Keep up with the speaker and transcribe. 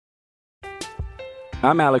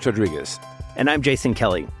I'm Alex Rodriguez. And I'm Jason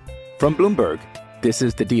Kelly. From Bloomberg, this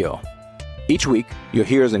is The Deal. Each week, you'll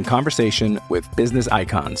hear us in conversation with business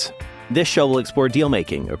icons. This show will explore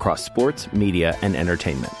deal-making across sports, media, and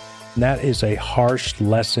entertainment. That is a harsh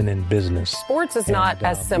lesson in business. Sports is not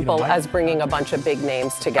as simple as bringing a bunch of big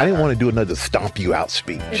names together. I didn't want to do another stomp you out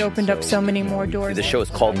speech. It opened up so many more doors. The show is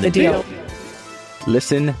called The Deal.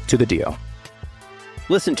 Listen to The Deal.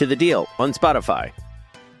 Listen to The Deal on Spotify.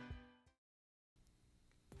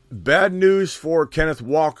 Bad news for Kenneth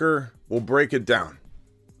Walker. We'll break it down.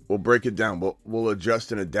 We'll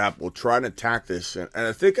adjust and adapt. We'll try and attack this. And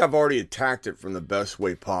I think I've already attacked it from the best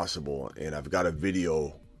way possible. And I've got a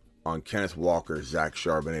video on Kenneth Walker, Zach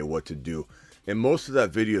Charbonnet, what to do. And most of that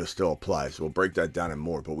video still applies. We'll break that down and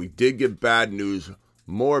more. But we did get bad news,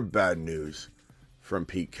 more bad news from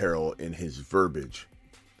Pete Carroll in his verbiage.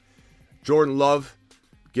 Jordan Love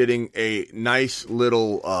getting a nice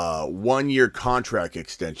little 1-year contract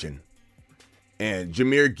extension. And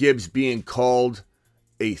Jahmyr Gibbs being called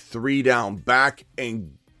a 3-down back.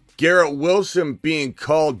 And Garrett Wilson being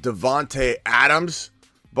called Devontae Adams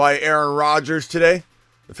by Aaron Rodgers today.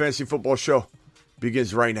 The Fantasy Football Show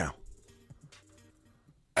begins right now.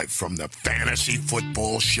 From the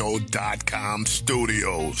FantasyFootballShow.com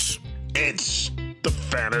studios, it's the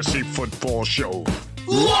Fantasy Football Show.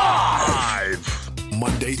 Live!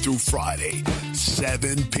 Monday through Friday,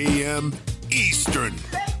 7 p.m. Eastern.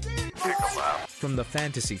 From the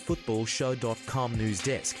FantasyFootballShow.com news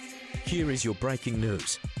desk, here is your breaking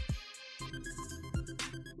news.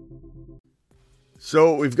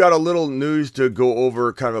 So we've got a little news to go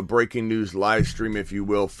over, kind of a breaking news live stream, if you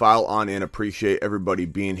will. File on in. Appreciate everybody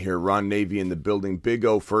being here. Ron Navy in the building. Big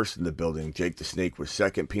O first in the building. Jake the Snake was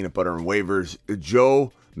second. Peanut Butter and Waivers.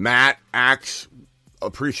 Joe, Matt, Axe.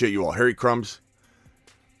 Appreciate you all. Harry Crumbs.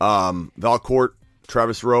 Valcourt,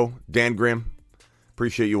 Travis Rowe, Dan Grimm.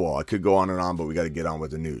 Appreciate you all. I could go on and on, but we got to get on with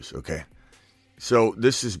the news, okay? So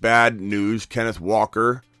this is bad news. Kenneth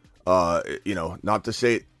Walker, not to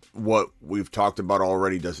say what we've talked about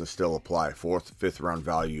already doesn't still apply. 4th, 5th round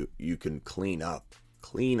value, you can clean up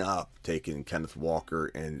taking Kenneth Walker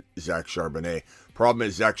and Zach Charbonnet. Problem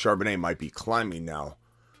is Zach Charbonnet might be climbing now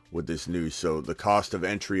with this news, so the cost of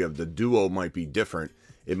entry of the duo might be different.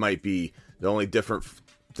 It might be the only different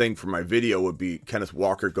thing for my video would be Kenneth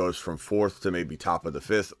Walker goes from 4th to maybe top of the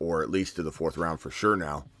 5th, or at least to the 4th round for sure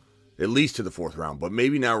now. At least to the 4th round, but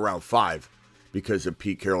maybe now round 5 because of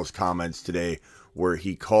Pete Carroll's comments today where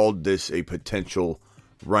he called this a potential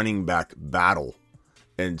running back battle.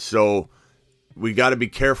 And so we got to be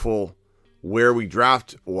careful where we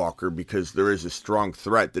draft Walker, because there is a strong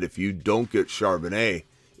threat that if you don't get Charbonnet,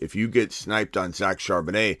 if you get sniped on Zach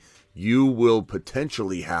Charbonnet, you will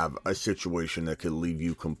potentially have a situation that could leave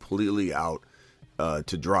you completely out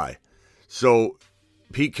to dry. So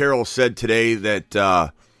Pete Carroll said today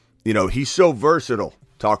that, he's so versatile,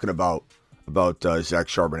 talking about Zach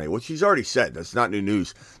Charbonnet, which he's already said. That's not new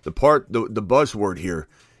news. The buzzword here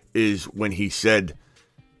is when he said,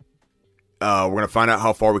 we're going to find out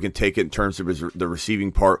how far we can take it in terms of the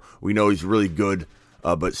receiving part. We know he's really good,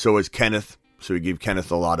 but so is Kenneth. So he gave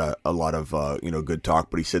Kenneth a lot of good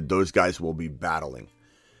talk, but he said those guys will be battling.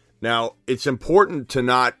 Now, it's important to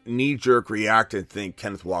not knee-jerk react and think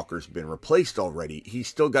Kenneth Walker's been replaced already. He's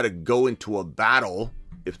still got to go into a battle,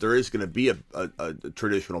 if there is going to be a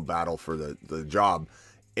traditional battle for the job,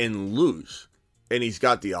 and lose. And he's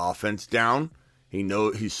got the offense down.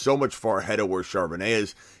 He's so much far ahead of where Charbonnet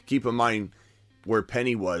is. Keep in mind where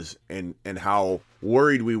Penny was and how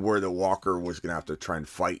worried we were that Walker was going to have to try and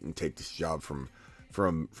fight and take this job from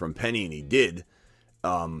Penny, and he did.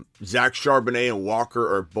 Zach Charbonnet and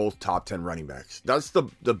Walker are both top 10 running backs. That's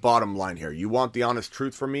the bottom line here. You want the honest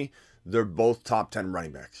truth from me? They're both top 10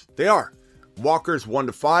 running backs. They are. Walker's 1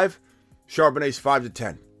 to 5, Charbonnet's 5 to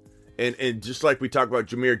 10. And just like we talked about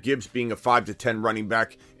Jahmyr Gibbs being a 5 to 10 running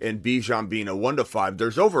back and Bijan being a 1 to 5,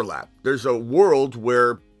 there's overlap. There's a world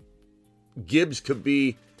where Gibbs could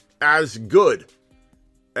be as good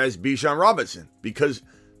as Bijan Robinson, because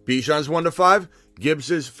Bijan's 1 to 5, Gibbs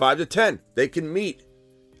is 5 to 10. They can meet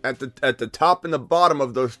at the top and the bottom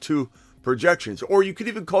of those two projections. Or you could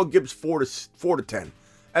even call Gibbs 4 to 10.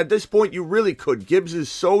 At this point, you really could. Gibbs is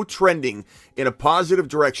so trending in a positive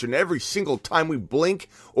direction every single time we blink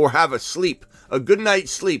or have a good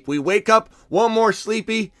night's sleep. We wake up, one more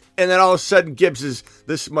sleepy, and then all of a sudden Gibbs is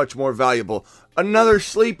this much more valuable. Another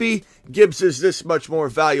sleepy, Gibbs is this much more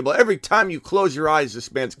valuable. Every time you close your eyes,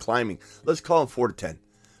 this man's climbing. Let's call him 4 to 10.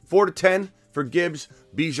 4 to 10 for Gibbs,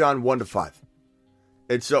 Bijan 1 to 5.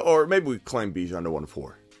 And so, or maybe we claim Bijan to 1 to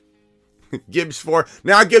 4. Gibbs 4.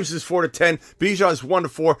 Now Gibbs is 4-10. Bijan's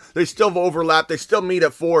 1-4. They still have overlap. They still meet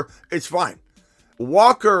at 4. It's fine.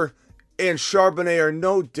 Walker and Charbonnet are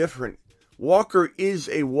no different. Walker is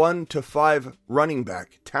a 1-5 running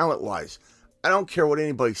back, talent-wise. I don't care what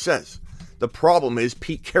anybody says. The problem is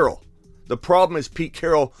Pete Carroll. The problem is Pete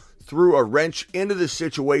Carroll threw a wrench into the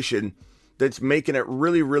situation that's making it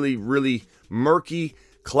really, really, really murky,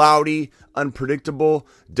 cloudy, unpredictable.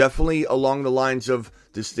 Definitely along the lines of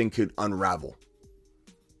this thing could unravel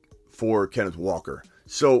for Kenneth Walker.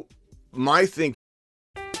 So my thing.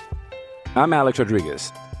 I'm Alex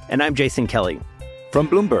Rodriguez. And I'm Jason Kelly. From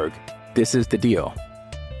Bloomberg, this is The Deal.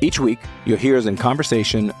 Each week, you'll hear us in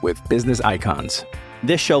conversation with business icons.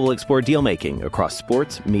 This show will explore deal-making across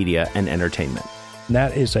sports, media, and entertainment.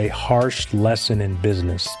 That is a harsh lesson in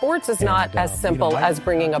business. Sports is not as simple as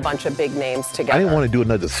bringing a bunch of big names together. I didn't want to do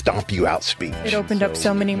another stomp you out speech. It opened up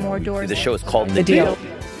so many more doors. The show is called The Deal.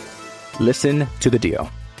 Listen to The Deal.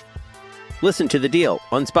 Listen to The Deal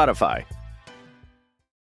on Spotify.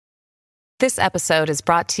 This episode is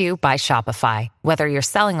brought to you by Shopify. Whether you're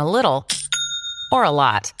selling a little or a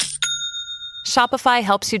lot, Shopify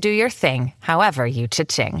helps you do your thing, however you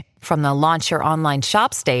cha-ching. From the launch your online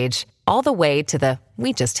shop stage, all the way to the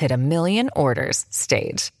we just hit 1 million orders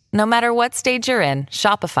stage. No matter what stage you're in,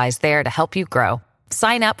 Shopify's there to help you grow.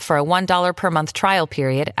 Sign up for a $1 per month trial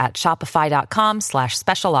period at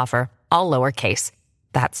shopify.com/special offer, all lowercase.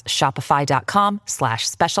 That's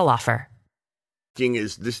shopify.com/special offer.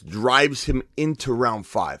 Is this drives him into round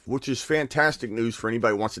 5, which is fantastic news for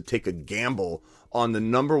anybody who wants to take a gamble on the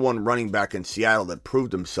number 1 running back in Seattle that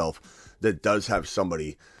proved himself, that does have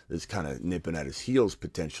somebody that's kind of nipping at his heels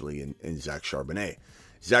potentially in Zach Charbonnet.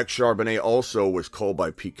 Zach Charbonnet also was called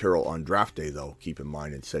by Pete Carroll on draft day, though, keep in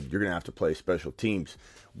mind, and said, you're going to have to play special teams.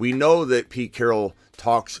 We know that Pete Carroll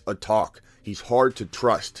talks a talk. He's hard to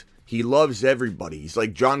trust. He loves everybody. He's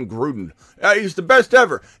like John Gruden. He's the best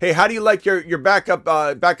ever. Hey, how do you like your backup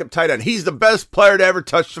tight end? He's the best player to ever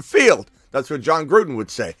touch the field. That's what John Gruden would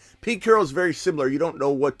say. Pete Carroll's very similar. You don't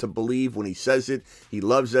know what to believe when he says it. He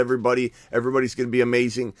loves everybody. Everybody's going to be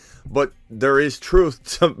amazing. But there is truth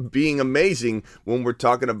to being amazing when we're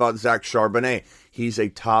talking about Zach Charbonnet. He's a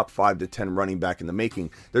top 5 to 10 running back in the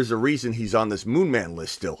making. There's a reason he's on this Moon Man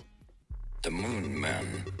list still. The Moon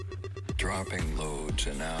Men, dropping loads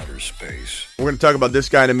in outer space. We're going to talk about this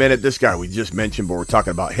guy in a minute. This guy we just mentioned, but we're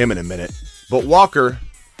talking about him in a minute. But Walker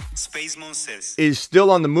is still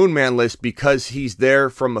on the Moon Man list because he's there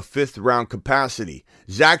from a 5th round capacity.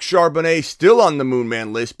 Zach Charbonnet still on the Moon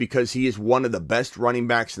Man list because he is one of the best running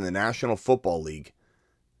backs in the National Football League.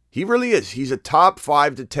 He really is. He's a top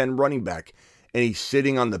 5 to 10 running back, and he's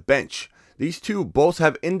sitting on the bench. These two both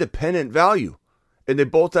have independent value, and they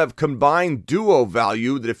both have combined duo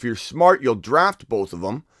value that if you're smart, you'll draft both of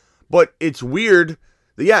them. But it's weird.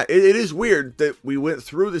 Yeah, it is weird that we went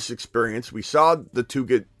through this experience. We saw the two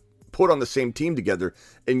get put on the same team together,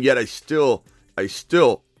 and yet I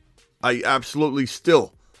absolutely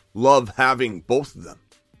still love having both of them.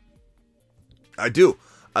 I do.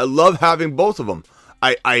 I love having both of them.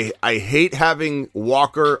 I hate having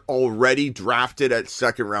Walker already drafted at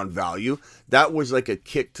 2nd round value. That was like a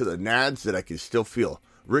kick to the nads that I can still feel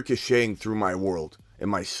ricocheting through my world and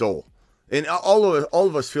my soul. And all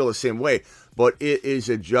of us feel the same way, but it is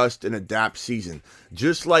adjust and adapt season.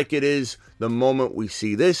 Just like it is the moment we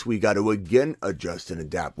see this, we got to again adjust and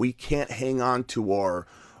adapt. We can't hang on to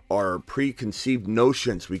our preconceived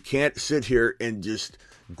notions. We can't sit here and just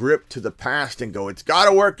grip to the past and go, it's got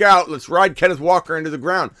to work out. Let's ride Kenneth Walker into the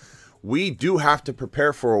ground. We do have to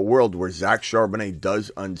prepare for a world where Zach Charbonnet does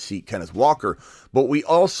unseat Kenneth Walker, but we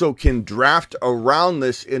also can draft around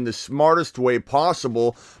this in the smartest way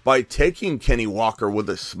possible by taking Kenny Walker with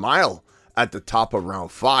a smile at the top of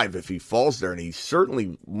round 5 if he falls there, and he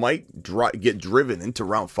certainly might get driven into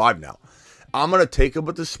round 5 now. I'm going to take him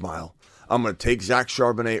with a smile. I'm going to take Zach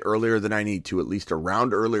Charbonnet earlier than I need to, at least a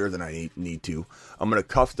round earlier than I need to. I'm going to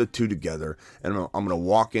cuff the two together, and I'm going to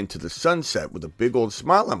walk into the sunset with a big old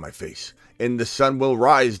smile on my face. And the sun will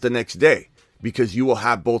rise the next day because you will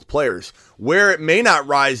have both players. Where it may not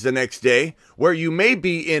rise the next day, where you may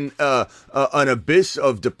be in an abyss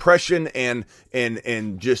of depression and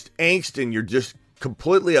just angst, and you're just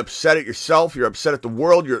completely upset at yourself, you're upset at the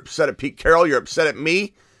world, you're upset at Pete Carroll, you're upset at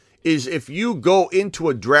me, is if you go into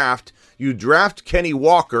a draft, you draft Kenny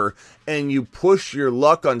Walker, and you push your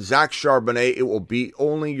luck on Zach Charbonnet, it will be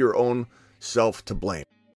only your own self to blame.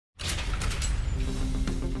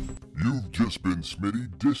 You've just been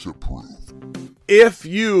Smitty disapproved. If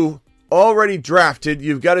you already drafted,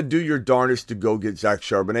 you've got to do your darnest to go get Zach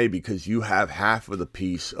Charbonnet because you have half of the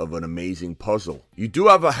piece of an amazing puzzle. You do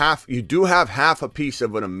have half a piece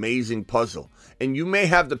of an amazing puzzle. And you may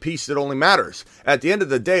have the piece that only matters. At the end of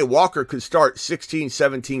the day, Walker could start 16,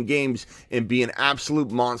 17 games and be an absolute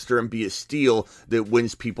monster and be a steal that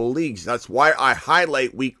wins people leagues. That's why I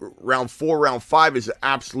highlight round 4, round 5 as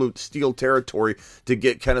absolute steal territory to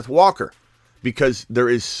get Kenneth Walker. Because there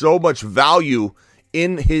is so much value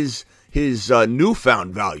in his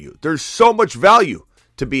newfound value. There's so much value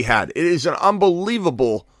to be had. It is an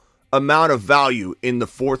unbelievable amount of value in the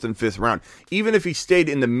 4th and 5th round. Even if he stayed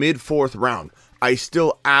in the mid-4th round, I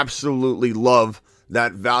still absolutely love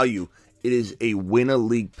that value. It is a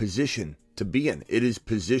win-a-league position to be in. It is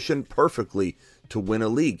positioned perfectly to win a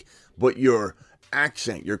league. But your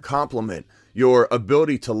accent, your compliment, your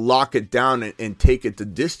ability to lock it down and take it the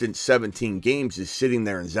distance 17 games is sitting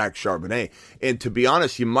there in Zach Charbonnet. And to be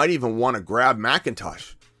honest, you might even want to grab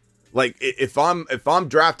McIntosh. Like, if I'm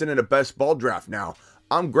drafting in a best ball draft now,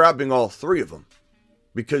 I'm grabbing all 3 of them.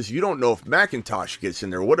 Because you don't know if McIntosh gets in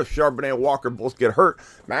there. What if Charbonnet and Walker both get hurt?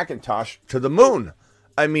 McIntosh to the moon.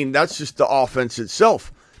 I mean, that's just the offense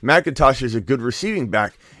itself. McIntosh is a good receiving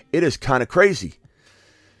back. It is kind of crazy.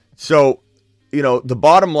 So, the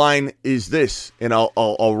bottom line is this, and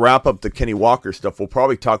I'll wrap up the Kenny Walker stuff. We'll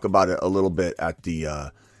probably talk about it a little bit at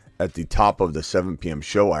the top of the 7 p.m.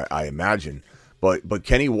 show, I imagine. But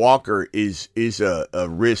Kenny Walker is a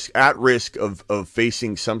risk of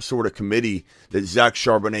facing some sort of committee that Zach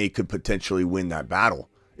Charbonnet could potentially win that battle.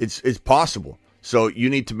 It's possible. So you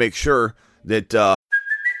need to make sure that.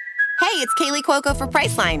 Hey, it's Kaylee Cuoco for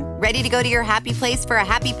Priceline. Ready to go to your happy place for a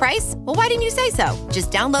happy price? Well, why didn't you say so? Just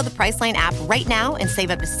download the Priceline app right now and save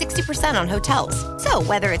up to 60% on hotels. So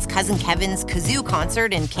whether it's Cousin Kevin's Kazoo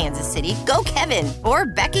Concert in Kansas City, go Kevin, or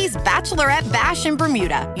Becky's Bachelorette Bash in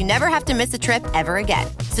Bermuda, you never have to miss a trip ever again.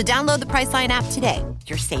 So download the Priceline app today.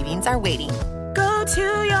 Your savings are waiting. Go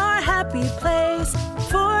to your happy place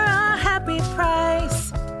for a happy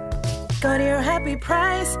price. Go to your happy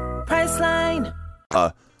price, Priceline.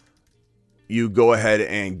 You go ahead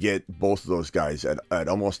and get both of those guys at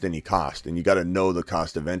almost any cost, and you got to know the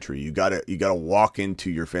cost of entry. You got to walk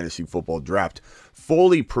into your fantasy football draft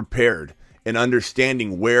fully prepared and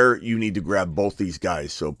understanding where you need to grab both these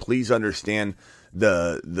guys. So please understand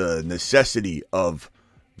the necessity of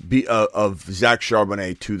Zach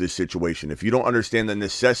Charbonnet to this situation. If you don't understand the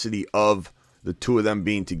necessity of the two of them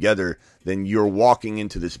being together, then you're walking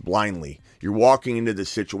into this blindly. You're walking into this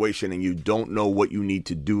situation and you don't know what you need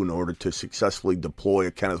to do in order to successfully deploy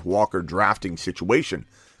a Kenneth Walker drafting situation.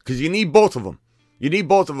 Because you need both of them. You need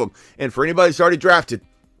both of them. And for anybody that's already drafted,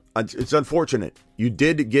 it's unfortunate. You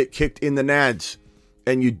did get kicked in the nads.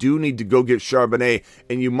 And you do need to go get Charbonnet.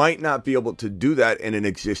 And you might not be able to do that in an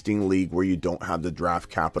existing league where you don't have the draft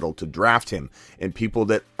capital to draft him. And people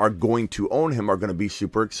that are going to own him are going to be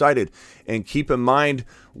super excited. And keep in mind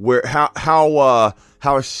how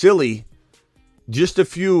silly just a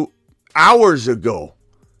few hours ago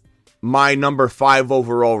my number 5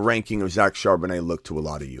 overall ranking of Zach Charbonnet looked to a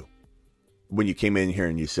lot of you. When you came in here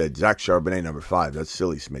and you said, Zach Charbonnet number 5, that's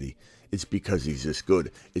silly, Smitty. It's because he's this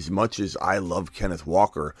good. As much as I love Kenneth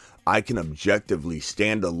Walker, I can objectively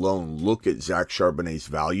stand alone, look at Zach Charbonnet's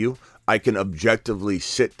value. I can objectively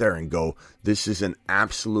sit there and go, this is an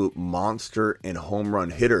absolute monster and home run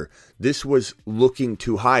hitter. This was looking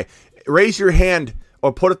too high. Raise your hand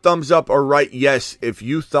or put a thumbs up or write yes if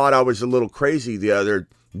you thought I was a little crazy the other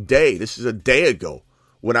day. This is a day ago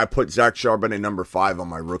when I put Zach Charbonnet number 5 on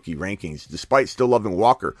my rookie rankings, despite still loving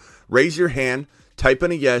Walker. Raise your hand. Type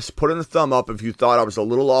in a yes, put in a thumb up if you thought I was a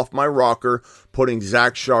little off my rocker putting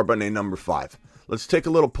Zach Charbonnet number 5. Let's take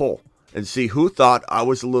a little poll and see who thought I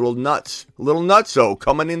was a little nutso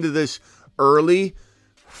coming into this early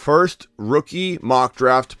first rookie mock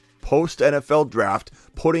draft, post NFL draft,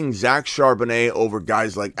 putting Zach Charbonnet over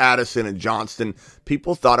guys like Addison and Johnston.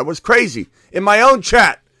 People thought I was crazy in my own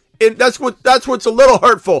chat. And that's what's a little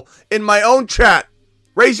hurtful in my own chat.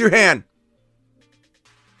 Raise your hand.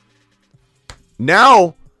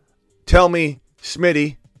 Now, tell me,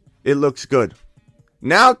 Smitty, it looks good.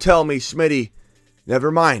 Now tell me, Smitty, never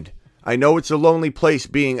mind. I know it's a lonely place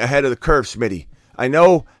being ahead of the curve, Smitty. I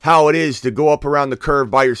know how it is to go up around the curve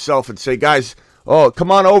by yourself and say, guys, oh, come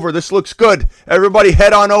on over. This looks good. Everybody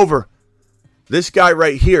head on over. This guy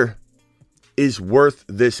right here is worth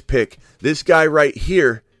this pick. This guy right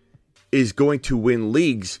here is going to win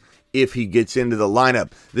leagues if he gets into the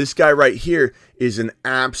lineup. This guy right here is an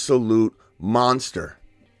absolute monster.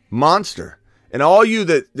 And all you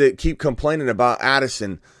that keep complaining about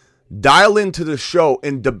Addison, Dial into the show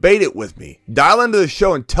and debate it with me. Dial into the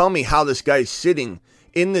show and tell me how this guy's sitting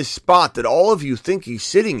in this spot that all of you think he's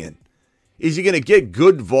sitting in. Is he going to get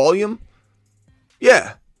good volume?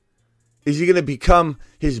 Yeah. Is he going to become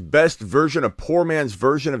his best version, a poor man's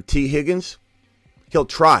version of T. Higgins? He'll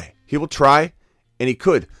try. He will try, and he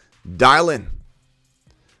could. Dial in.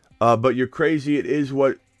 But you're crazy. It is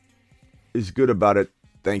what is good about it.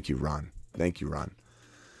 Thank you, Ron. Thank you, Ron.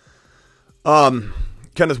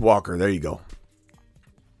 Kenneth Walker. There you go.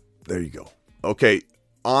 There you go. Okay,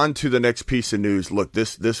 on to the next piece of news. Look,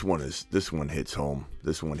 this one hits home.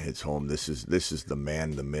 This one hits home. This is the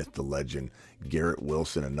man, the myth, the legend, Garrett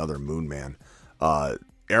Wilson, another moon man.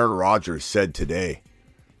 Aaron Rodgers said today,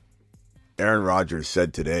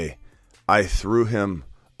 I threw him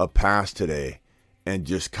a pass today and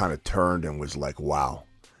just kind of turned and was like, wow.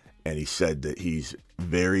 And he said that he's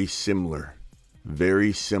very similar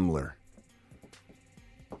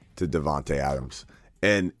to Davante Adams.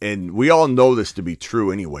 And we all know this to be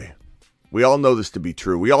true anyway. We all know this to be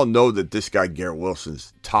true. We all know that this guy, Garrett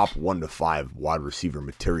Wilson's top 1 to 5 wide receiver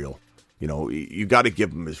material. You know, you got to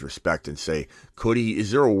give him his respect and say,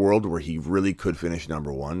 is there a world where he really could finish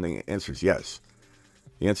number 1? The answer is yes.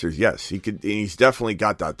 The answer is yes. He could. And he's definitely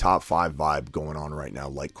got that top 5 vibe going on right now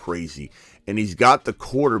like crazy. And he's got the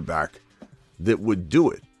quarterback that would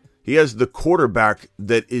do it. He has the quarterback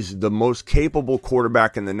that is the most capable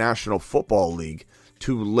quarterback in the National Football League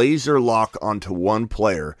to laser lock onto one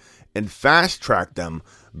player and fast track them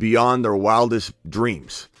beyond their wildest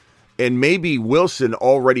dreams. And maybe Wilson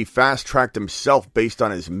already fast tracked himself based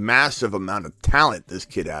on his massive amount of talent this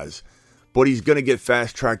kid has. But he's going to get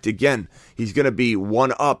fast tracked again. He's going to be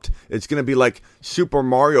one-upped. It's going to be like Super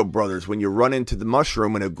Mario Brothers when you run into the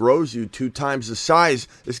mushroom and it grows you 2 times the size.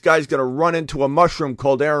 This guy's going to run into a mushroom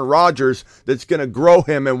called Aaron Rodgers that's going to grow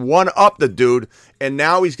him and one-up the dude. And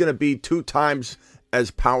now he's going to be 2 times as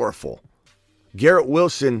powerful. Garrett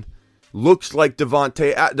Wilson looks like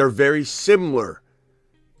Davante. They're very similar.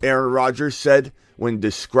 Aaron Rodgers said when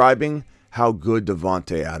describing how good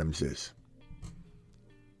Davante Adams is.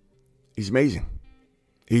 He's amazing.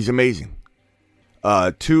 He's amazing.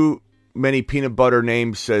 Too many peanut butter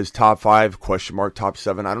names says top 5, question mark, top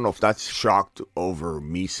 7. I don't know if that's shocked over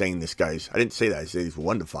me saying this guy's. I didn't say that. I said he's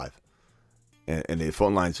 1 to 5. And the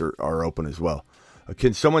phone lines are open as well.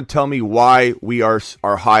 Can someone tell me why we are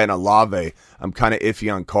high on Olave? I'm kind of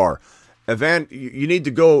iffy on Carr. Evan, you need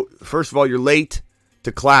to go. First of all, you're late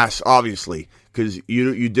to class, obviously, because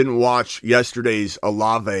you didn't watch yesterday's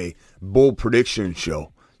Olave Bull prediction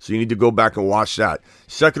show. So you need to go back and watch that.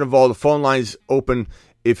 Second of all, the phone line's open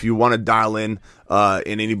if you want to dial in and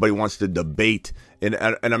anybody wants to debate. And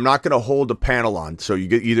I'm not going to hold a panel on. So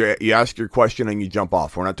you ask your question and you jump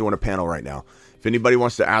off. We're not doing a panel right now. If anybody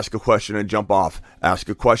wants to ask a question and jump off, ask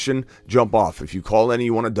a question, jump off. If you call in and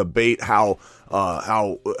you want to debate how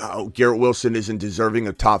Garrett Wilson isn't deserving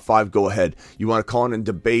of top 5, go ahead. You want to call in and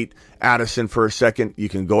debate Addison for a second, you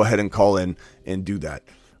can go ahead and call in and do that.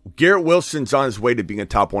 Garrett Wilson's on his way to being a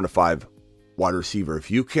top 1 to 5 wide receiver. If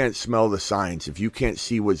you can't smell the signs, if you can't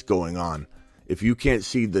see what's going on, if you can't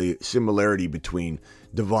see the similarity between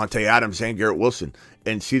Davante Adams and Garrett Wilson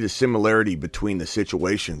and see the similarity between the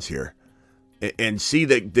situations here and see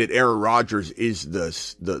that Aaron Rodgers is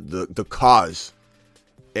the cause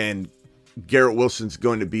and Garrett Wilson's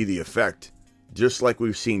going to be the effect, just like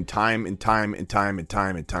we've seen time and time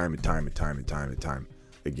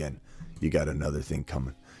again. You got another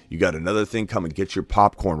thing coming. Get your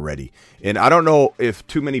popcorn ready. And I don't know if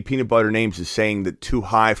too many peanut butter names is saying that too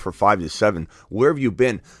high for 5 to 7. Where have you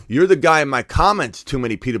been? You're the guy in my comments, too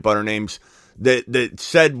many peanut butter names, that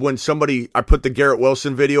said when I put the Garrett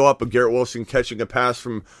Wilson video up of Garrett Wilson catching a pass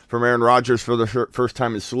from Aaron Rodgers for the first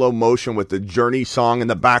time in slow motion with the Journey song in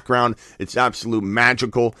the background. It's absolute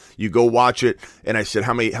magical. You go watch it. And I said,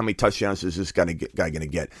 how many touchdowns is this guy going to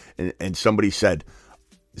get? And somebody said,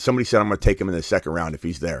 I'm going to take him in the second round if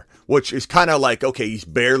he's there, which is kind of like, okay, he's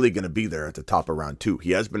barely going to be there at the top of round 2.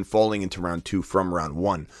 He has been falling into round 2 from round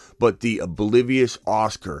 1. But the oblivious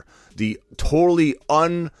Oscar, the totally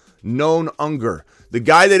unknown Unger, the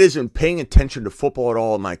guy that isn't paying attention to football at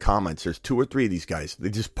all in my comments, there's 2 or 3 of these guys. They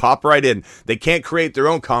just pop right in. They can't create their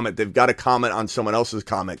own comment. They've got to comment on someone else's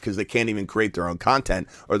comment because they can't even create their own content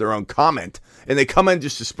or their own comment. And they come in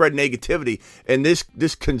just to spread negativity. And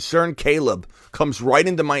this concerned Caleb comes right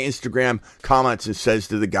into my Instagram comments and says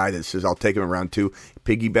to the guy that says, I'll take him in round 2,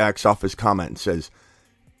 piggybacks off his comment and says,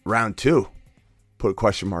 round 2, put a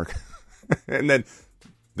question mark. And then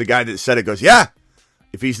the guy that said it goes, yeah,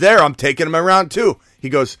 if he's there, I'm taking him in round 2. He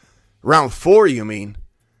goes, round 4, you mean?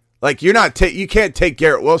 Like, you can't take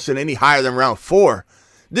Garrett Wilson any higher than round 4.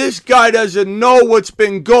 This guy doesn't know what's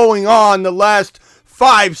been going on the last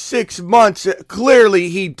 5-6 months. Clearly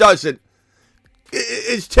he doesn't.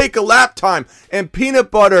 It's take a lap time. And peanut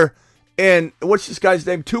butter and what's this guy's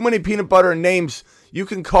name? Too many peanut butter names. You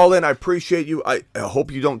can call in. I appreciate you. I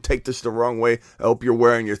hope you don't take this the wrong way. I hope you're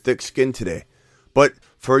wearing your thick skin today. But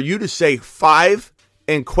for you to say 5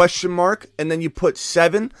 and question mark and then you put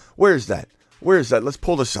 7, where is that? Where is that? Let's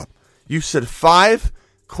pull this up. You said 5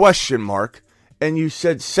 question mark and you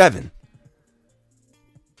said 7.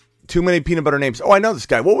 Too many peanut butter names. Oh, I know this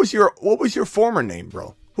guy. What was your former name,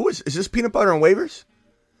 bro? Is this peanut butter and waivers?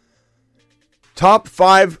 Top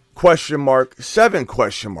 5 question mark, 7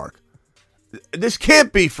 question mark. This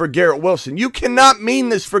can't be for Garrett Wilson. You cannot mean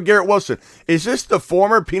this for Garrett Wilson. Is this the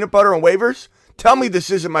former peanut butter and waivers? Tell me this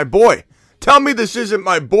isn't my boy. Tell me this isn't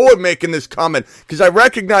my boy making this comment, because I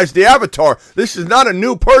recognize the avatar. This is not a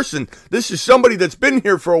new person. This is somebody that's been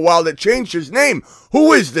here for a while that changed his name.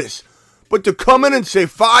 Who is this? But to come in and say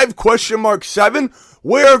 5 question mark 7,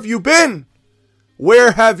 where have you been?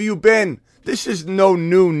 Where have you been? This is no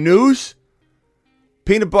new news.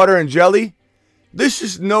 Peanut butter and jelly. This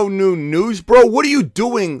is no new news, bro. What are you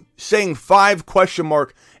doing saying 5 question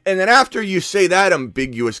mark? And then after you say that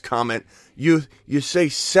ambiguous comment, you say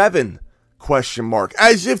 7 question mark.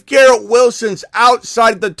 As if Garrett Wilson's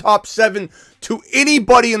outside the top 7 to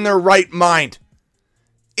anybody in their right mind.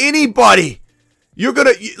 Anybody. You're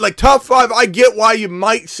going to, like, top 5, I get why you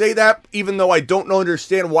might say that, even though I don't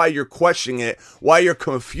understand why you're questioning it, why you're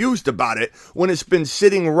confused about it, when it's been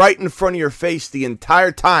sitting right in front of your face the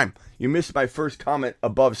entire time. You missed my first comment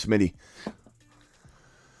above, Smitty.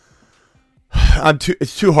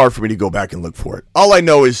 It's too hard for me to go back and look for it. All I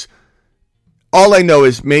know is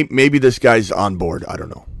maybe this guy's on board. I don't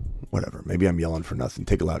know. Whatever. Maybe I'm yelling for nothing.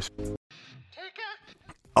 Take a loud.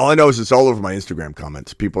 All I know is it's all over my Instagram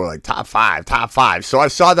comments. People are like, top 5, top 5. So I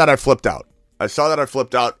saw that, I flipped out.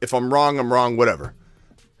 If I'm wrong, whatever.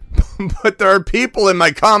 But there are people in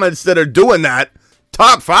my comments that are doing that.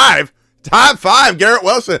 Top 5, Garrett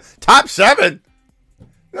Wilson. Top 7?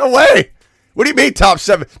 No way. What do you mean top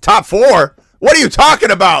 7? Top 4? What are you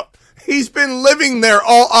talking about? He's been living there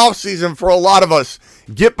all offseason for a lot of us.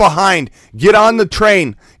 Get behind. Get on the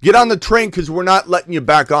train. Get on the train, because we're not letting you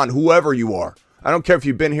back on, whoever you are. I don't care if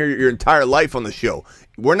you've been here your entire life on the show.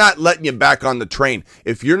 We're not letting you back on the train.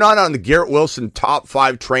 If you're not on the Garrett Wilson top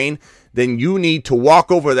 5 train, then you need to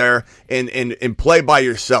walk over there and play by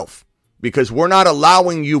yourself, because we're not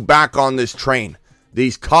allowing you back on this train.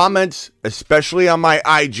 These comments, especially on my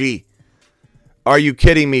IG, are you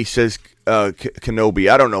kidding me, says Kenobi.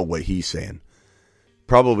 I don't know what he's saying.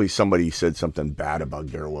 Probably somebody said something bad about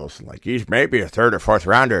Garrett Wilson, like he's maybe a 3rd or 4th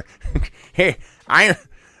rounder. Hey, I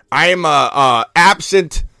am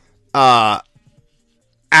absent Aiden.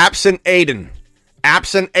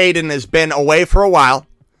 Absent Aiden has been away for a while.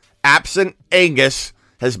 Absent Angus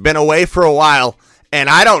has been away for a while. And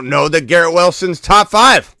I don't know that Garrett Wilson's top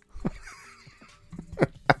 5.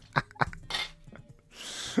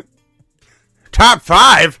 Top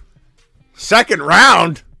 5? 2nd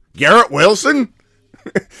round? Garrett Wilson?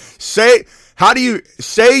 How do you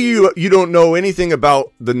say you don't know anything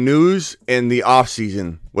about the news and the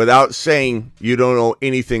offseason without saying you don't know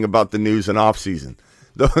anything about the news and offseason?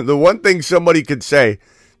 The one thing somebody could say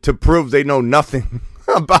to prove they know nothing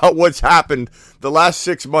about what's happened the last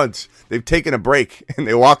 6 months, they've taken a break and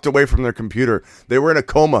they walked away from their computer. They were in a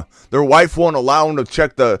coma. Their wife won't allow them to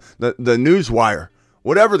check the news wire.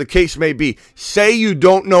 Whatever the case may be, say you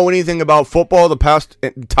don't know anything about football the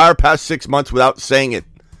entire past 6 months without saying it.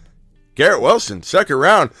 Garrett Wilson, 2nd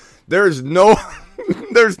round. There's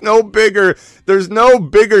no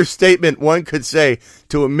bigger statement one could say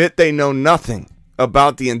to admit they know nothing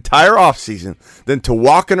about the entire offseason than to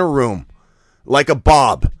walk in a room like a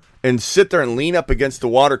Bob and sit there and lean up against the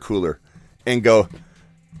water cooler and go,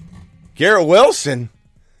 Garrett Wilson,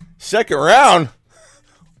 2nd round?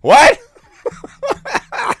 What?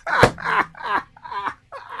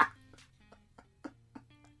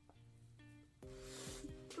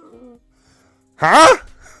 Huh?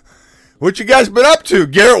 What you guys been up to?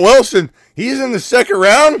 Garrett Wilson, he's in the 2nd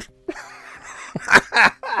round?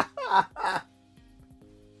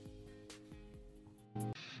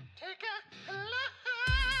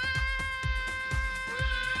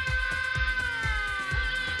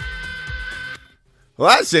 Well,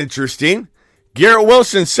 that's interesting. Garrett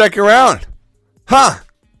Wilson, 2nd round. Huh.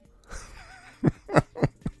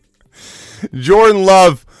 Jordan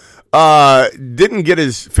Love didn't get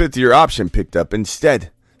his 5th-year option picked up. Instead,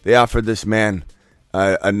 they offered this man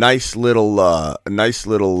a nice little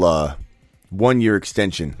 1-year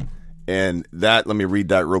extension. And that, let me read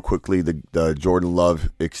that real quickly, the Jordan Love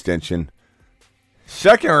extension.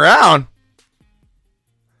 Second round?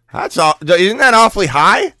 Isn't that awfully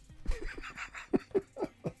high?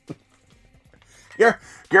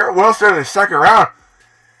 Garrett Wilson in the second round.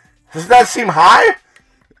 Does that seem high?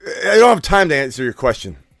 I don't have time to answer your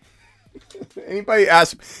question. Anybody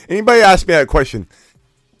ask me that question?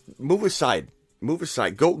 Move aside.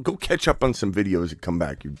 Go catch up on some videos and come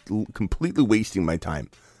back. You're completely wasting my time.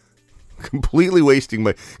 Completely wasting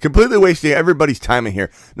everybody's time in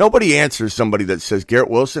here. Nobody answers somebody that says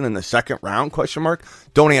Garrett Wilson in the second round, ?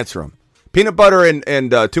 Don't answer them. Peanut butter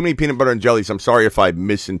and too many peanut butter and jellies. I'm sorry if I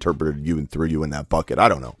misinterpreted you and threw you in that bucket. I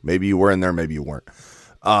don't know. Maybe you were in there, maybe you weren't.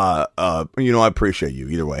 I appreciate you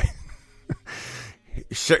either way.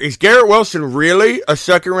 Is Garrett Wilson really a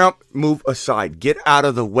second round? Move aside. Get out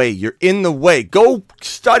of the way. You're in the way. Go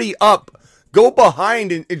study up. Go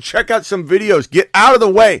behind and check out some videos. Get out of the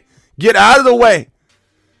way. Get out of the way.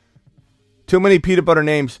 Too many peanut butter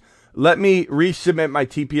names. Let me resubmit my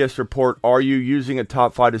TPS report. Are you using a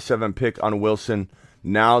top 5 to 7 pick on Wilson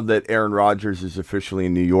now that Aaron Rodgers is officially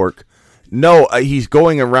in New York? No, he's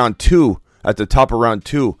going around 2, at the top of round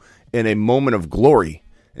 2, in a moment of glory.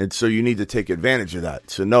 And so you need to take advantage of that.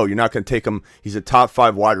 So no, you're not going to take him. He's a top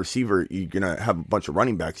 5 wide receiver. You're going to have a bunch of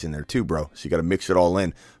running backs in there too, bro. So you got to mix it all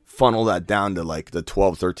in. Funnel that down to like the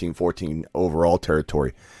 12, 13, 14 overall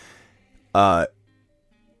territory.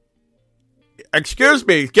 Excuse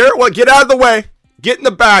me, Garrett, get out of the way. Get in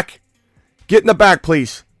the back. Get in the back,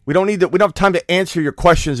 please. We don't have time to answer your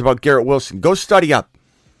questions about Garrett Wilson. Go study up.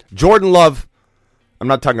 Jordan Love. I'm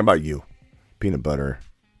not talking about you. Peanut butter.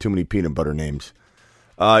 Too many peanut butter names.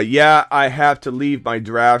 Yeah, I have to leave my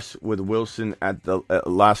drafts with Wilson at the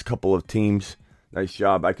last couple of teams. Nice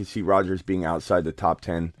job. I could see Rodgers being outside the top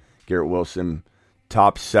 10. Garrett Wilson,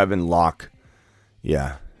 top 7 lock.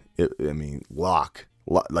 Yeah, lock.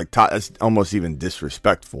 Like top, that's almost even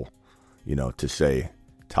disrespectful, to say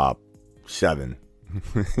top 7.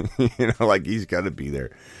 Like he's got to be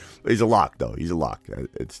there. He's a lock, though. He's a lock.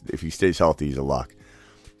 If he stays healthy, he's a lock.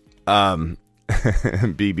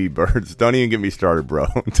 BB Birds, don't even get me started, bro.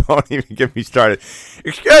 Don't even get me started.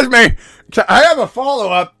 Excuse me, I have a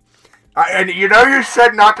follow-up. And you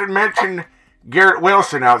said not to mention Garrett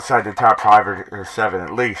Wilson outside the top 5 or 7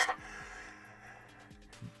 at least.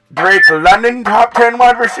 Drake London, top 10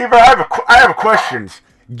 wide receiver. I have questions.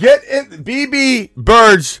 Get in, BB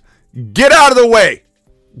Birds. Get out of the way.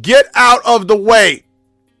 Get out of the way.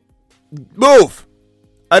 Move.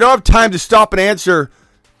 I don't have time to stop and answer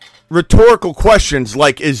rhetorical questions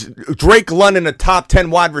like, is Drake London a top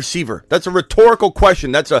 10 wide receiver? That's a rhetorical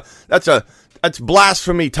question. That's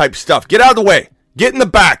blasphemy type stuff. Get out of the way. Get in the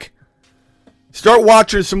back. Start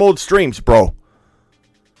watching some old streams, bro.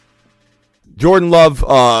 Jordan Love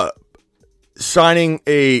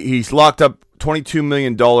he's locked up $22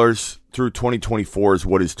 million through 2024 is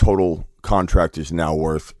what his total contract is now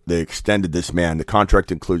worth. They extended this man. The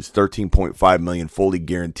contract includes $13.5 million fully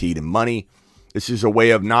guaranteed in money. This is a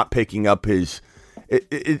way of not picking up his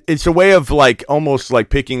it's a way of like almost like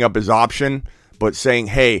picking up his option, but saying,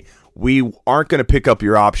 hey, we aren't going to pick up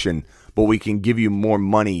your option, but we can give you more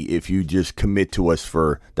money if you just commit to us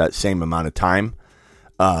for that same amount of time.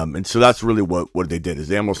 And so that's really what they did, is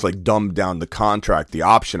they almost like dumbed down the contract, the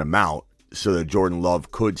option amount, so that Jordan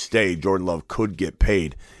Love could stay, Jordan Love could get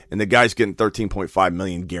paid. And the guy's getting $13.5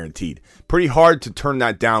 million guaranteed. Pretty hard to turn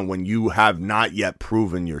that down when you have not yet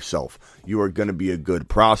proven yourself. You are going to be a good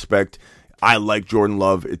prospect. I like Jordan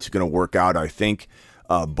Love. It's going to work out, I think.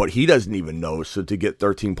 But he doesn't even know. So to get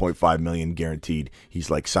 $13.5 million guaranteed,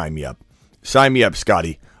 he's like, sign me up. Sign me up,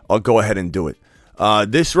 Scotty. I'll go ahead and do it.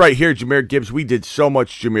 This right here, Jahmyr Gibbs, we did so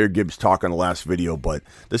much Jahmyr Gibbs talk on the last video, but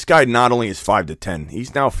this guy not only is 5 to 10,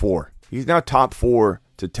 he's now 4. He's now top 4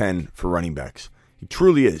 to 10 for running backs. He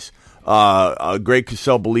truly is. Greg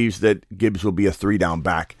Cosell believes that Gibbs will be a 3-down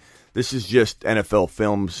back. This is just NFL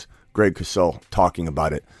Films, Greg Cosell talking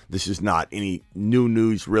about it. This is not any new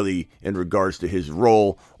news really in regards to his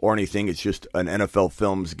role or anything. It's just an NFL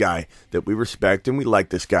Films guy that we respect, and we like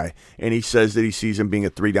this guy. And he says that he sees him being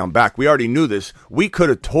a 3-down back. We already knew this. We could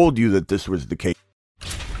have told you that this was the case.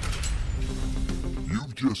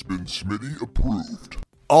 You've just been Smitty approved.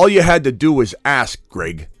 All you had to do was ask,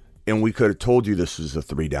 Greg, and we could have told you this was a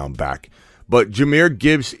 3-down back. But Jahmyr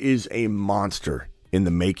Gibbs is a monster in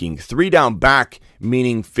the making. 3-down back,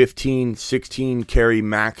 meaning 15, 16 carry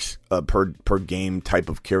max per game type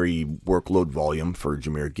of carry workload volume for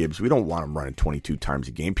Jahmyr Gibbs. We don't want him running 22 times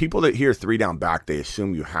a game. People that hear 3-down back, they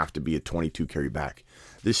assume you have to be a 22 carry back.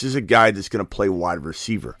 This is a guy that's going to play wide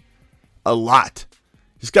receiver a lot.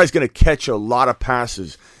 This guy's going to catch a lot of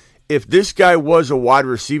passes. if this guy was a wide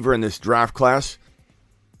receiver in this draft class,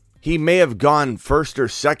 he may have gone first or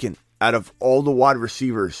second out of all the wide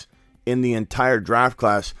receivers in the entire draft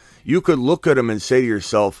class. You could look at him and say to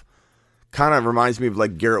yourself, kind of reminds me of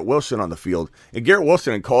like Garrett Wilson on the field. And Garrett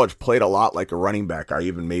Wilson in college played a lot like a running back. I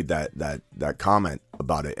even made that comment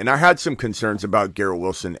about it. And I had some concerns about Garrett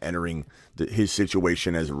Wilson entering his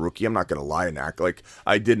situation as a rookie. I'm not going to lie and act like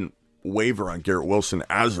I didn't waver on Garrett Wilson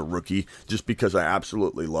as a rookie just because I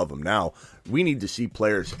absolutely love him now. We need to see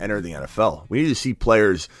players enter the NFL. We need to see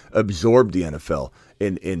players absorb the NFL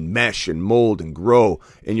and mesh and mold and grow.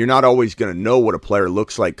 And you're not always going to know what a player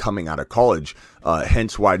looks like coming out of college.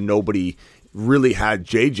 Hence why nobody really had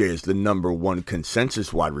JJ as the number one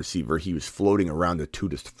consensus wide receiver. He was floating around the 2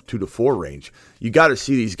 to 4 range. You got to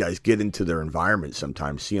see these guys get into their environment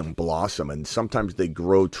sometimes, see them blossom, and sometimes they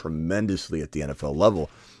grow tremendously at the NFL level.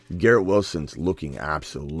 Garrett Wilson's looking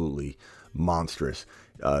absolutely monstrous.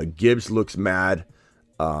 Gibbs looks mad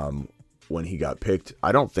when he got picked.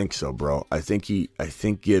 I don't think so, bro. I think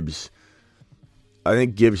Gibbs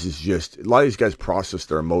is just, a lot of these guys process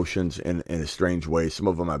their emotions in a strange way. Some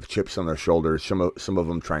of them have chips on their shoulders. Some of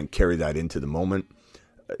them try and carry that into the moment.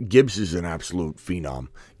 Gibbs is an absolute phenom.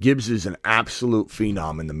 Gibbs is an absolute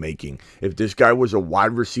phenom in the making. If this guy was a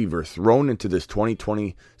wide receiver thrown into this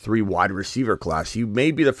 2023 wide receiver class, he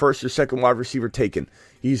may be the first or second wide receiver taken.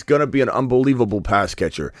 He's going to be an unbelievable pass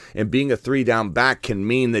catcher. And being a 3-down back can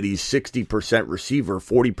mean that he's 60% receiver,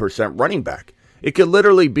 40% running back. It could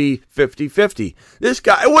literally be 50-50. This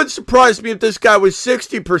guy, it wouldn't surprise me if this guy was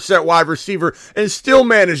 60% wide receiver and still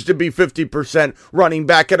managed to be 50% running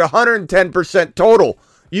back at 110% total.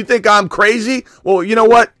 You think I'm crazy? Well, you know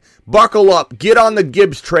what? Buckle up. Get on the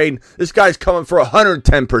Gibbs train. This guy's coming for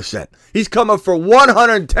 110%. He's coming for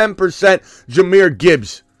 110% Jahmyr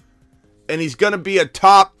Gibbs. And he's going to be a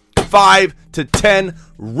top 5 to 10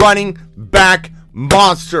 running back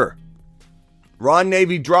monster. Ron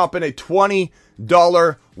Navy dropping a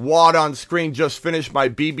 $20 wad on screen. Just finished my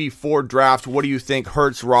BB4 draft. What do you think?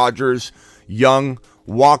 Hurts, Rodgers, Young,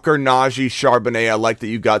 Walker, Najee, Charbonnet. I like that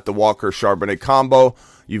you got the Walker-Charbonnet combo.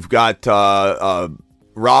 You've got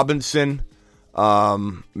Robinson,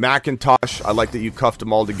 McIntosh. I like that you cuffed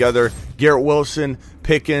them all together. Garrett Wilson,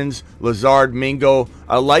 Pickens, Lazard, Mingo.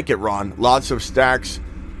 I like it, Ron. Lots of stacks,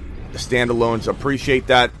 standalones. Appreciate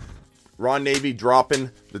that. Ron Navy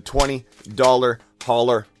dropping the $20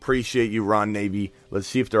 hauler. Appreciate you, Ron Navy. Let's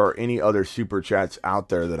see if there are any other super chats out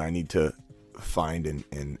there that I need to find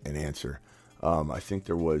and answer. I think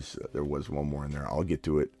there was one more in there. I'll get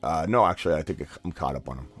to it. No, actually, I think I'm caught up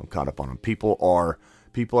on them. People are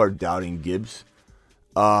doubting Gibbs.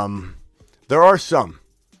 There are some.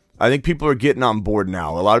 I think people are getting on board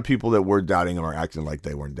now. A lot of people that were doubting him are acting like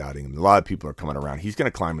they weren't doubting him. A lot of people are coming around. He's going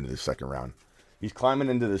to climb into the second round. He's climbing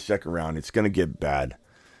into the second round. It's going to get bad.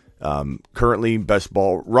 Currently, best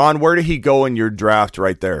ball. Ron, where did he go in your draft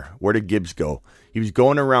right there? Where did Gibbs go? He was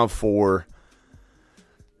going around 4.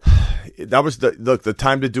 That was the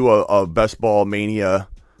time to do a best ball mania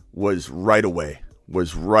was right away.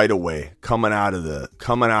 Coming out of the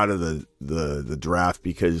draft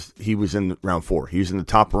because he was in round 4. He was in the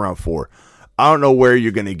top of round 4. I don't know where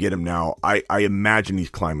you're going to get him now. I imagine he's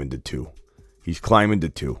climbing to 2.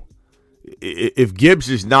 If Gibbs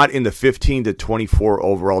is not in the 15 to 24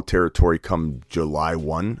 overall territory come July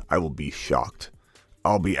 1, I will be shocked.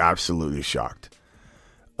 I'll be absolutely shocked.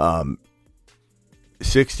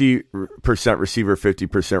 60% receiver,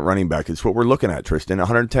 50% running back. It's what we're looking at, Tristan.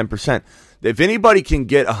 110%. If anybody can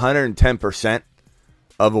get 110%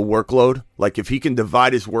 of a workload, like if he can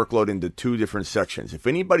divide his workload into 2 different sections, if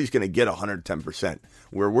anybody's going to get 110%,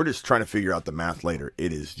 where we're just trying to figure out the math later,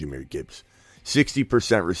 it is Jahmyr Gibbs.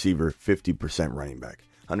 60% receiver, 50% running back.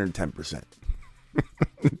 110%.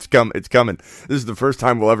 It's coming. This is the first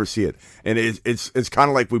time we'll ever see it. And it's kind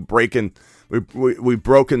of like we've broken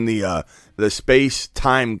the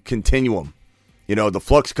space-time continuum. You know, the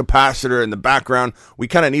flux capacitor in the background. We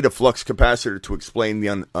kind of need a flux capacitor to explain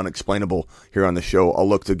the unexplainable here on the show. I'll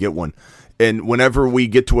look to get one. And whenever we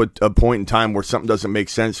get to a point in time where something doesn't make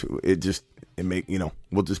sense, we'll just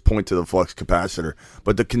point to the flux capacitor.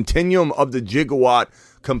 But the continuum of the gigawatt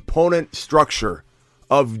component structure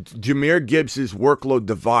of Jahmyr Gibbs' workload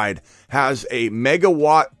divide has a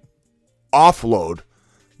megawatt offload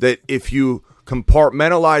that if you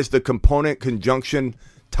compartmentalize the component conjunction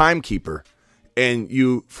timekeeper and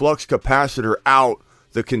you flux capacitor out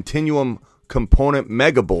the continuum component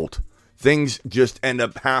megabolt, things just end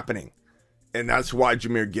up happening. And that's why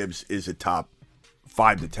Jahmyr Gibbs is a top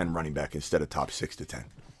 5 to 10 running back instead of top 6 to 10.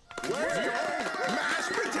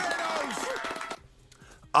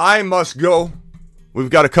 I must go. We've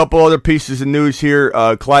got a couple other pieces of news here.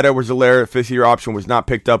 Clyde Edwards-Helaire, fifth-year option was not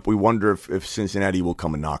picked up. We wonder if Cincinnati will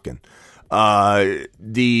come a-knocking.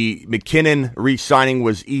 The McKinnon re-signing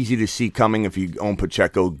was easy to see coming. If you own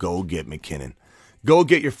Pacheco, go get McKinnon. Go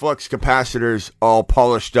get your flux capacitors all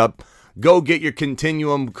polished up. Go get your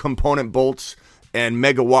continuum component bolts and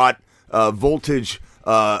megawatt voltage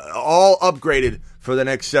all upgraded for the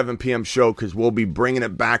next 7 p.m. show, because we'll be bringing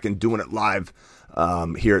it back and doing it live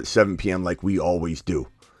here at 7 p.m. like we always do.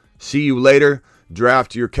 See you later.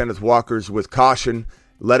 Draft your Kenneth Walkers with caution.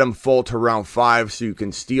 Let him fall to round 5 so you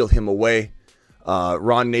can steal him away.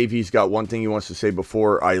 Ron Navy's got one thing he wants to say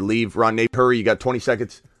before I leave. Ron Navy, hurry, you got 20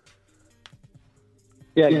 seconds.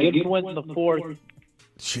 Yeah, Gibbs wins the 4th.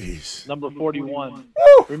 Jeez. Number 41.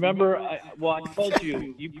 Woo! Remember, I told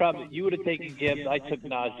you, you would have taken Gibbs. I took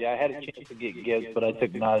Najee. I had a chance to get Gibbs, but I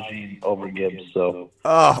took Najee over Gibbs. So.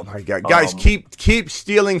 Oh my God, guys, keep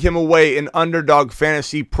stealing him away in Underdog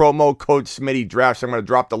Fantasy promo code Smitty Drafts. I'm going to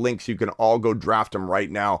drop the link so you can all go draft him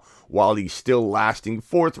right now while he's still lasting.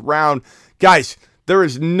 4th round, guys. There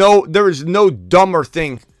is no dumber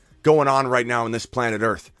thing going on right now on this planet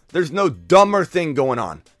Earth. There's no dumber thing going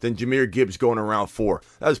on than Jahmyr Gibbs going in round 4.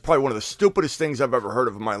 That was probably one of the stupidest things I've ever heard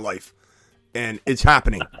of in my life. And it's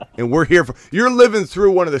happening. And we're here for... You're living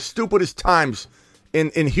through one of the stupidest times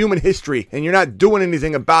in human history, and you're not doing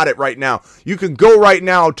anything about it right now. You can go right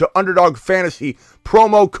now to Underdog Fantasy,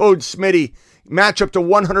 promo code Smitty, match up to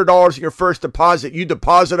 $100 in your first deposit. You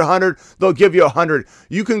deposit $100, they'll give you $100.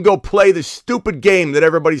 You can go play the stupid game that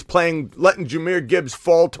everybody's playing, letting Jahmyr Gibbs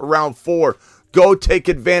fall to round 4. Go take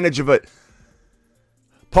advantage of it.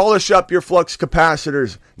 Polish up your flux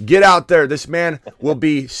capacitors. Get out there. This man will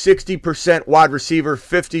be 60% wide receiver,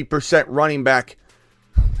 50% running back.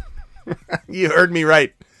 You heard me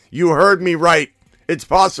right. You heard me right. It's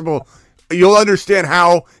possible. You'll understand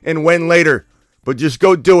how and when later, but just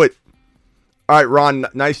go do it. All right, Ron,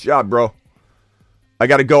 nice job, bro. I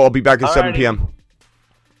got to go. I'll be back at 7 p.m.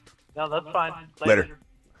 No, that's fine. Later.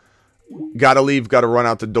 Got to leave. Got to run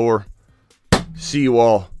out the door. See you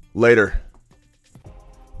all later.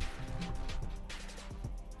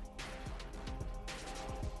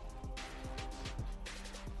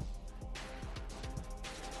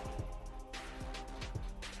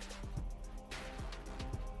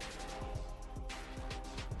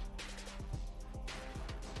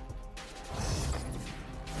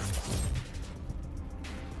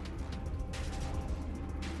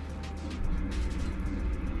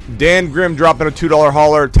 Dan Grimm dropping a $2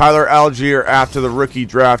 hauler. Tyler Algier after the rookie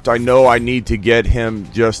draft. I know I need to get him,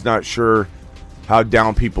 just not sure how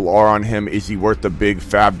down people are on him. Is he worth a big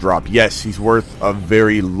fab drop? Yes, he's worth a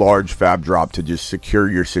very large fab drop to just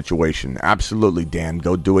secure your situation. Absolutely, Dan.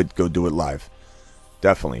 Go do it. Go do it live.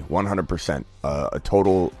 Definitely, 100%. A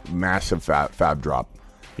total massive fab drop.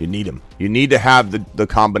 You need him. You need to have the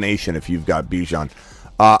combination if you've got Bijan.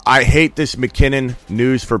 I hate this McKinnon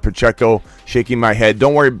news for Pacheco. Shaking my head.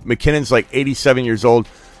 Don't worry, McKinnon's like 87 years old.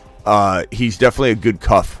 He's definitely a good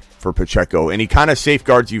cuff for Pacheco, and he kind of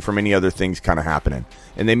safeguards you from any other things kind of happening.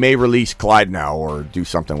 And they may release Clyde now or do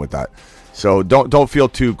something with that. So don't feel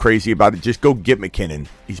too crazy about it. Just go get McKinnon.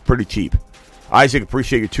 He's pretty cheap. Isaac,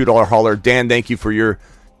 appreciate your $2 hauler. Dan, thank you for your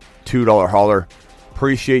 $2 hauler.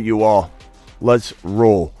 Appreciate you all. Let's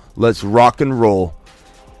roll. Let's rock and roll.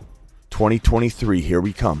 2023, here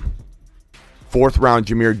we come. 4th round,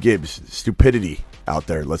 Jahmyr Gibbs. Stupidity out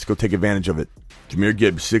there. Let's go take advantage of it. Jahmyr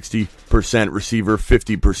Gibbs, 60% receiver,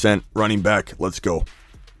 50% running back. Let's go.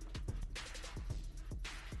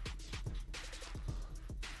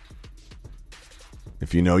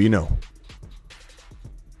 If you know, you know.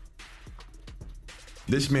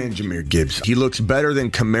 This man, Jahmyr Gibbs, he looks better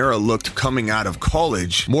than Kamara looked coming out of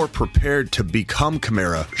college, more prepared to become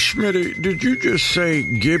Kamara. Schmitty, did you just say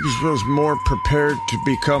Gibbs was more prepared to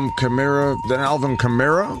become Kamara than Alvin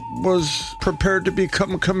Kamara was prepared to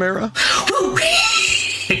become Kamara?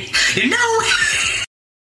 You know,